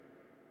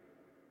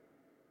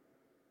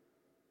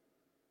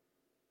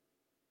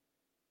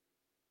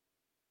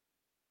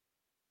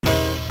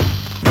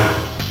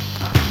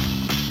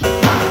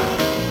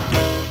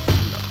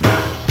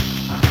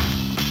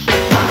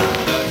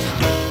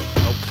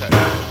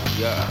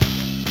Yeah,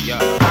 yeah,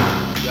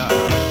 yeah.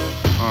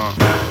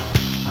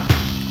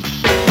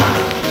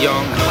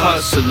 Young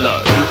hustler,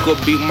 you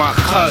could be my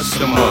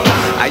customer.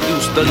 I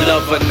used to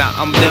love her, now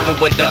I'm living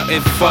with her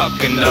and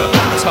fucking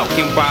her.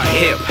 Talking about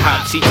hip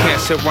hop, she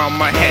dance around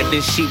my head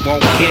and she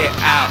won't get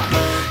out.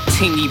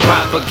 Teeny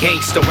bopper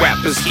gangsta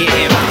rappers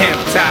getting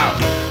pimped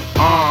out.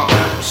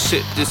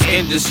 Shit, this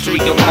industry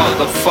a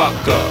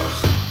motherfucker.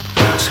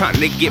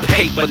 Tryna get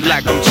paper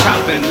like I'm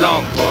chopping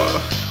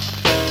lumber.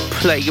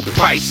 Player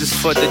prices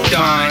for the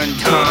done.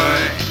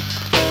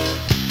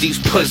 These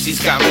pussies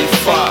got me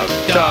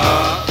fucked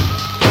up.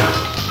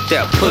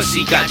 That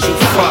pussy got you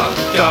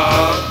fucked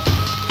up.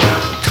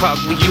 Talk,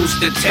 we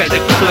used to tear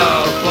the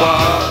club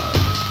up,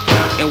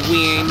 and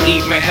we ain't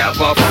even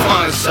have our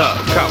funds up.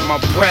 Got my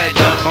bread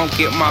up, gon'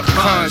 get my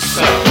guns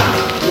up.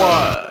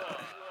 What?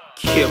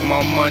 Get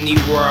my money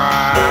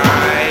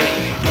right.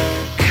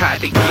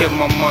 Gotta get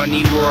my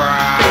money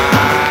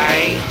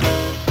right.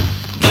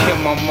 Get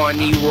my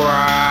money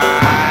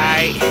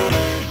right.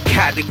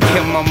 Gotta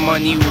get my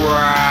money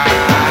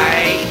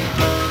right.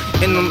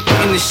 And I'm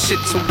in this shit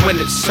to win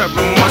it.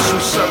 Serving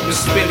mushrooms, serving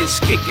spinach,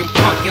 kicking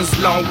pumpkins,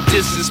 long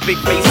distance, big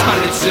face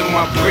hundreds in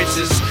my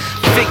bridges.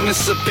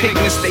 Figments of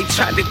pigments, they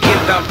try to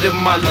get out in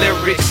my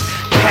lyrics.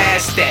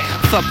 Past that,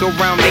 fuck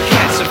around, they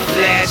catch a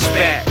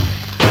flashback.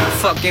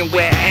 Fucking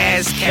with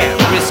ass cat,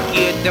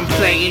 riskier than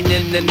playing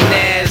in the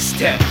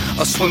NASDAQ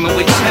or swimming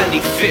with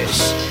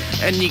jellyfish.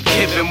 Any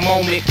given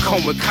moment,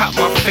 come and cop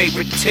my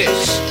favorite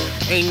dish.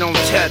 Ain't on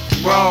death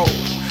row.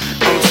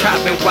 I'm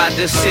chopping while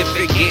the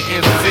Civic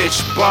getting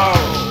fishbowl.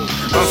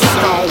 I'm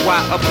stone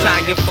while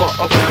applying for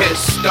a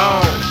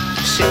pistol.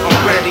 Shit, I'm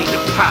ready to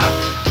pop.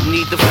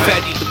 Need the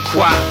Fetty to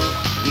guap.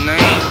 And I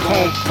ain't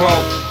gon'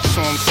 broke,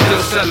 so I'm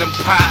still selling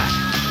pot.